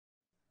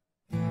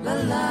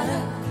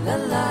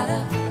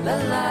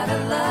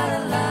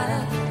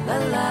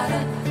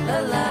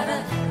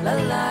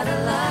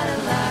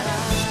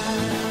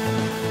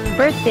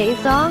Birthday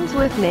songs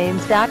with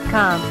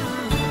names.com.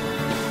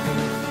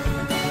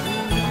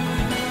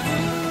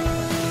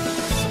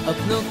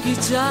 अपनों की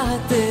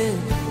चाहते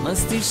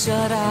मस्ती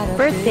शरारते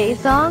Birthday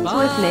songs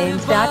with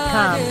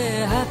names.com.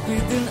 Happy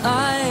दिन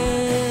आए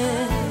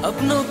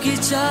अपनों की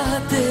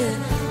चाहते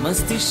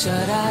मस्ती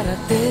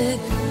शरारते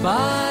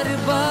बार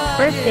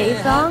बार Birthday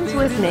songs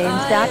with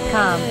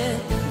names.com.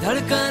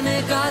 धड़कने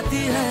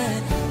गाती है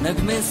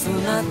नगमे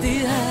सुनाती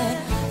है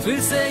फिर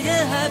से ये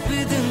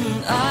हैप्पी दिन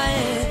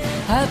आए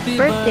happy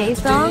Birthday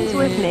songs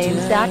with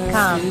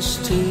names.com.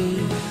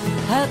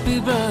 Happy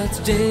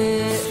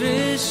birthday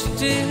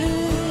Sreeshti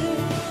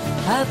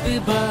Happy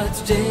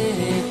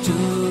birthday to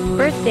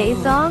Birthday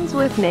songs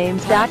with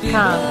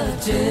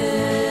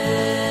names.com.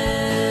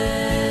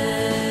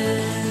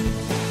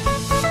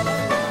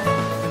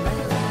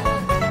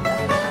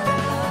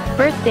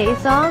 Birthday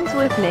songs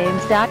with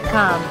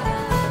names.com.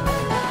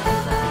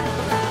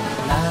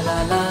 La la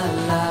la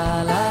la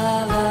la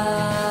la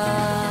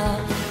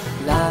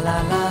la la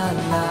la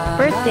la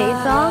Birthday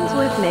songs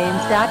with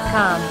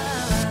names.com.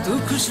 तू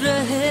खुश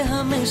रहे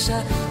हमेशा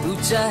तू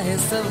चाहे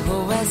सब हो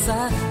वैसा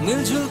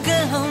मिलजुल के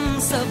हम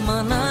सब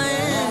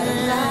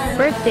मनाएं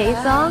Birthday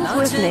songs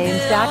with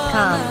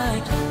names.com.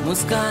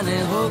 मुस्काने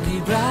होगी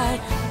ब्राइट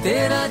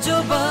तेरा जो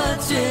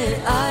बर्थडे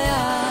आया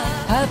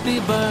happy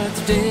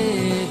birthday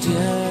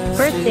dear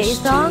Birthday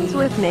songs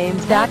with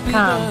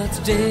names.com.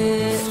 birthday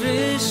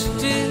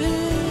Sreeshti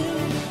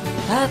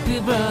Happy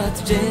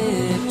birthday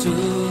to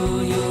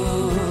you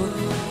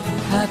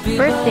Happy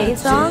Birthday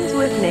songs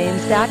with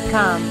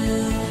names.com.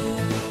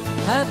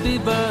 Happy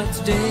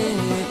birthday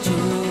to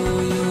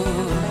you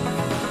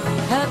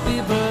Happy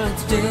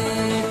birthday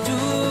to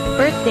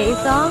Birthday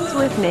songs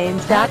with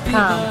names.com.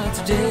 Happy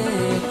birthday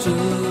to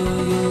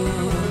you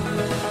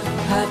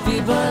Happy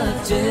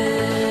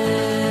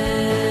birthday